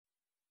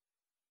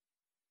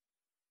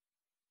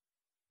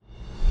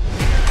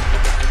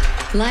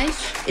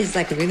Life is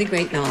like a really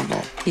great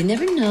novel. You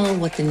never know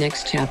what the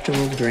next chapter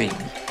will bring.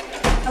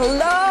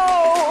 Hello!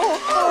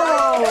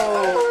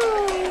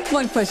 Oh.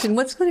 One question,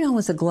 what's going on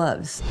with the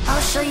gloves?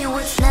 I'll show you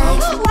what's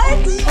next.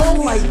 What?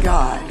 Oh my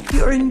God,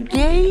 you're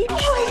engaged?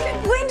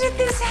 When did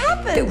this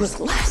happen? It was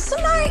last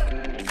night.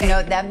 You know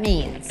what that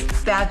means?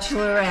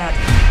 Bachelorette.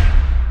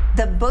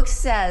 The book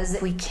says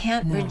we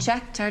can't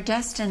reject our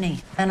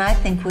destiny. And I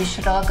think we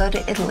should all go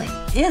to Italy.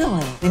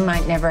 Italy? We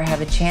might never have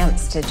a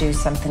chance to do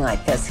something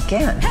like this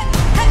again.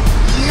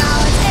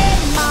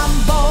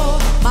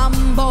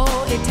 Mambo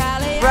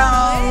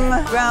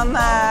Italiano.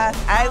 Roma.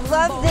 I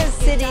love this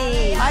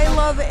city. I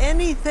love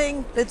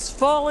anything that's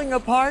falling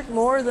apart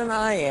more than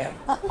I am.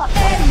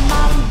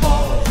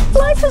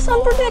 Life is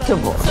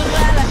unpredictable.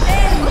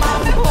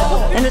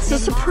 And it's the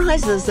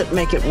surprises that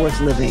make it worth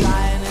living.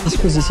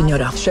 Scusi,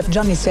 signora. Chef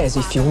Gianni says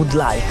if you would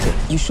like,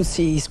 you should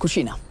see his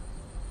cucina.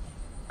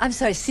 I'm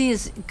sorry, see,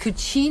 is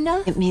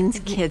cucina? It means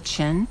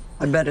kitchen.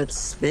 I bet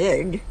it's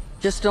big.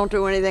 Just don't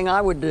do anything I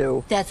would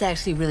do. That's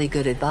actually really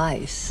good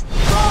advice.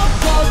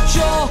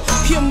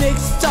 Pure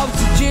mixed up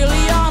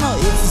Siciliano.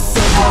 It's a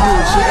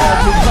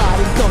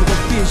everybody come to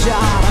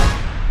Pigiano.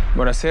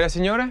 Buonasera,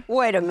 signore.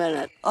 Wait a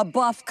minute. A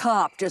buff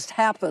cop just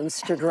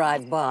happens to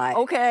drive by.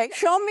 Okay,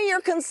 show me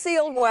your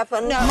concealed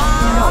weapon. No.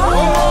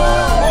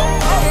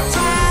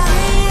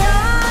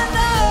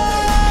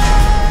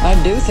 I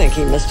do think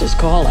he missed his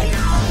calling.